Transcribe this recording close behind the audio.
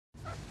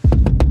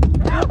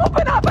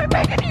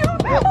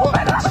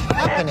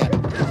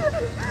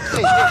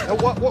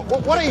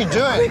What are you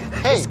doing?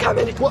 Hey, he's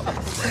coming. Whoa,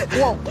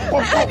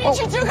 I need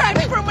you to hide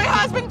me from my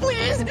husband,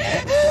 please.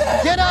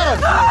 Get out of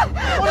here!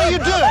 What are you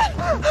doing?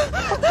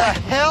 What the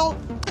hell?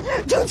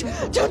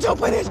 Don't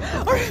open it.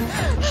 Or,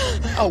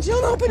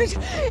 don't open it.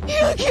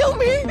 He'll kill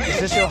me. Is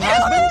this your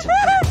husband?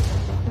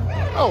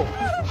 Oh.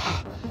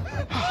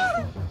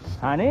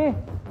 Honey?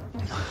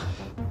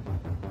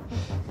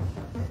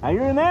 Are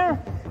you in there?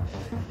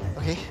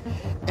 Okay,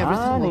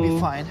 everything will be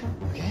fine,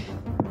 okay?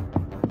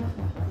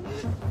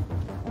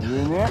 Are you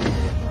in there?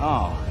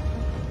 Oh.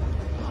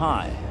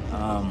 Hi.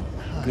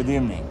 Good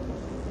evening.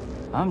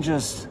 I'm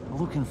just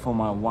looking for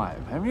my wife.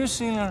 Have you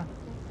seen her?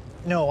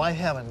 No, I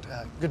haven't.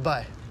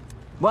 Goodbye.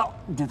 Well,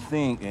 the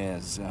thing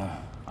is,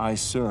 I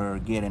saw her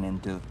getting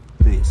into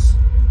this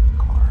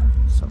car,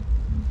 so...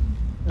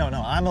 No,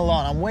 I'm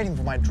alone. I'm waiting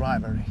for my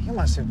driver. You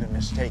must have been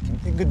mistaken.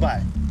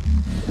 Goodbye.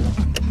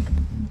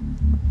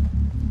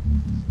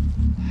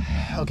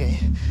 Okay,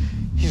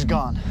 he's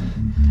gone.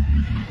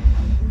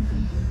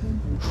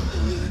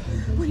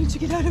 We need to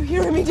get out of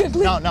here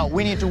immediately. No,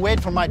 we need to wait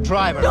for my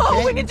driver, No,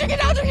 okay? we need to get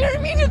out of here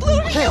immediately.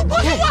 Okay,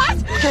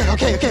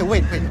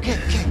 wait, okay.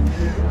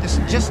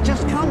 Just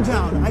calm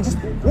down.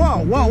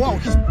 Whoa,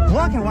 he's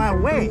blocking my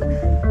way.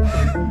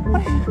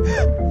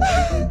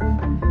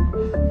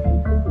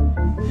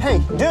 Hey,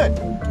 dude,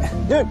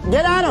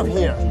 get out of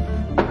here.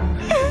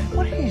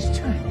 What are you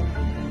doing?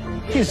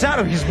 He's out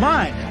of his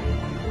mind.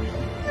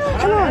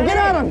 Come on, get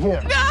out of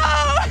here. No!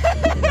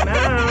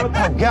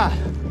 Oh, God.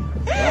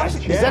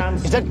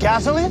 Is that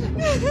gasoline?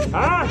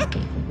 Huh?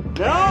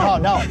 No?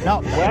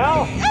 No.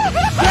 Well?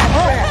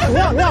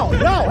 No.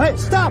 Hey,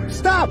 stop.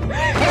 Stop.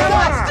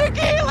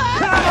 Tequila!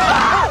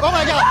 Oh,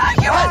 my God.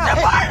 You want to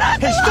burn us?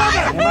 Hey, stop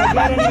it. Am I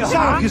getting you He's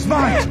out of his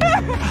mind.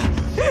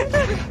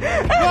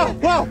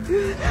 Whoa.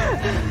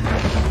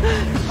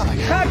 Oh, my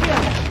God.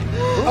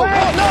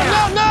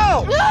 No.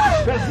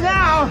 Because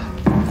now,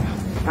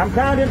 I'm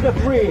counting to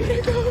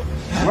 3.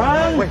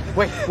 1.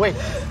 Wait.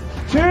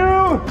 2.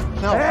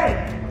 No. Hey!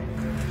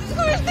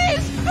 Who is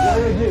this? What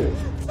do you do?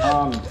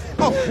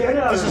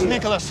 This is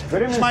Nicholas.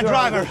 It's my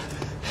driver.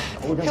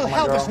 He'll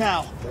help us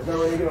now.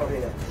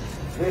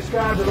 This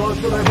guy belongs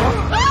to my boss.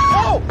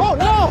 Oh,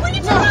 no! We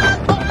need to run!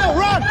 No,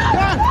 run!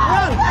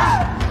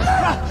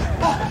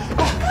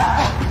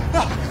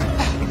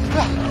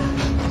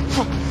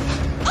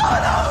 Oh,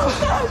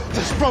 no!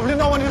 There's probably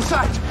no one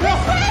inside. No!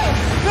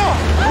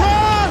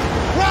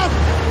 Run!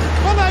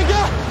 Oh, my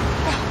God!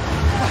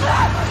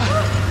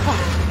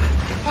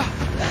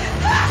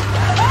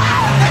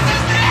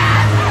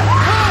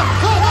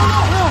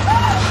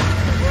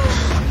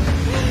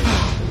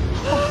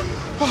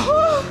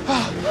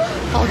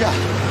 Oh, God.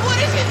 What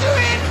is he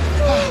doing?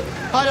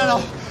 I don't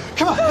know.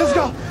 Come on, let's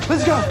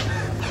go.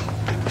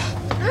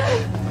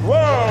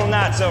 Whoa,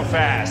 not so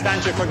fast.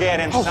 Aren't you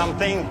forgetting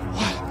something?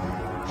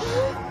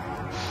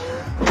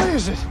 What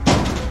is it?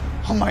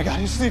 Oh, my God,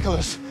 it's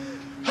Nicholas.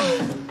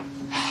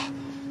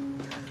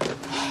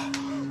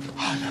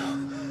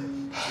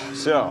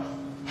 So,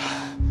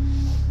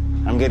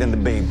 I'm getting the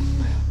babe.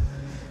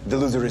 The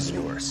loser is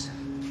yours.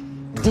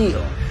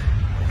 Deal.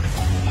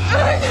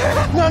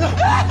 No.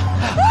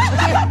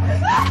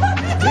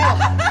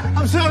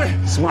 I'm sorry.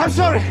 Smart. I'm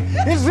sorry.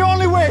 It's the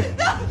only way.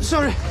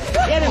 Sorry.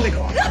 Get in the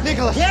car.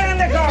 Nicholas. Get in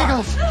the car.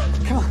 Nicholas.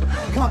 Come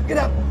on. Get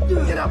up.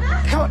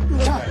 Come on.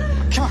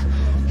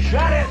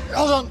 Shut it.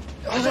 Hold on,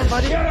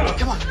 buddy.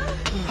 Come on.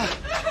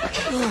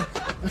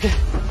 Okay.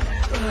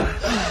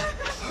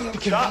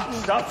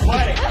 Stop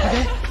fighting.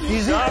 Okay.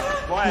 Easy. Stop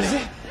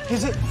fighting.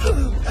 Easy.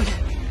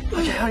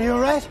 Okay. Are you all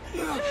right?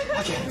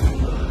 Okay.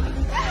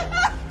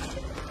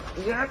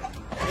 Get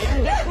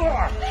in the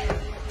car.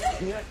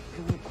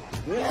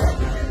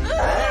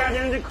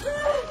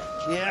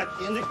 Get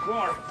in the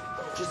car.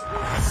 Just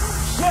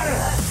shut it.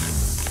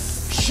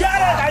 Shut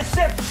it, I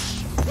said.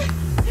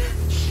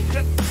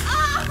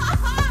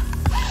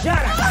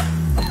 Shut it.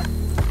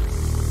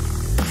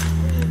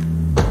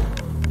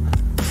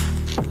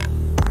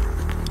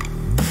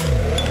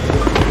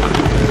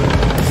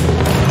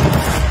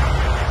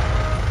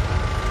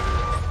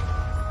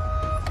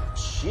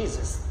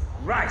 Jesus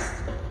Christ.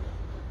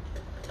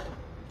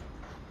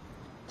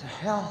 The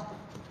hell?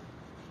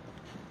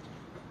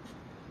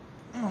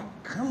 Oh,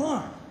 come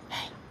on.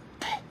 Hey.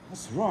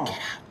 What's wrong?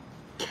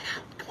 Get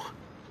out, come on.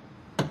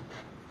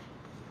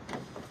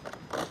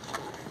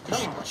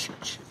 Come on. Shh,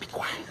 be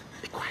quiet.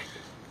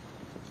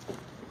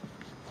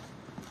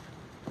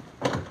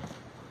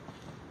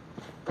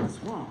 What's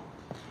wrong?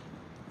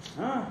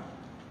 Huh?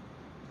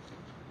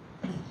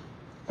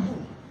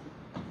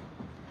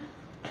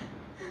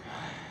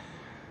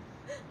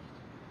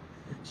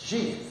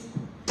 Jesus.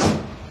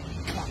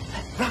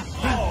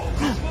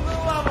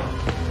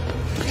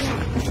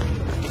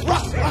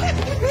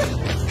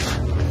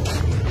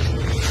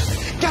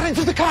 Get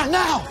into the car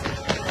now!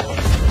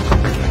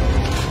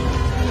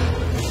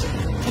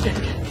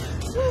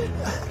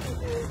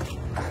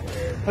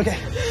 Okay,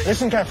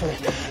 listen carefully.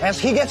 As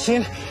he gets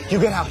in, you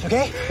get out,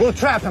 okay? We'll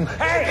trap him.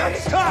 Hey,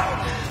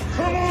 stop!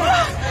 Come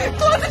on!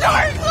 Close the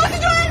door!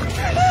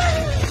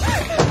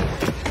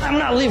 I'm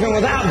not leaving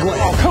without Gwen.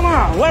 Oh, come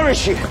on. Where is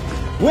she?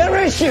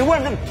 Where is she?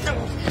 Where the...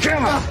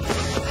 Come on.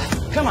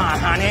 Come on,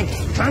 honey.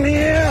 Come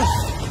here.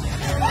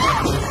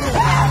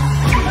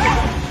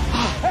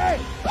 Hey!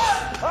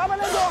 Open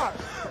the door!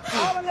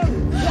 Open the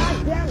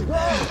goddamn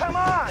door! Come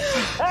on!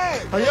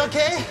 Hey! Are you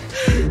okay?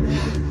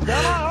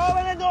 Come on,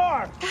 open the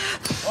door!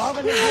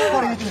 Open the door!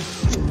 What are you doing?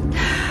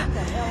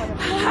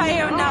 I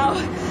am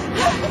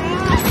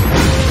now.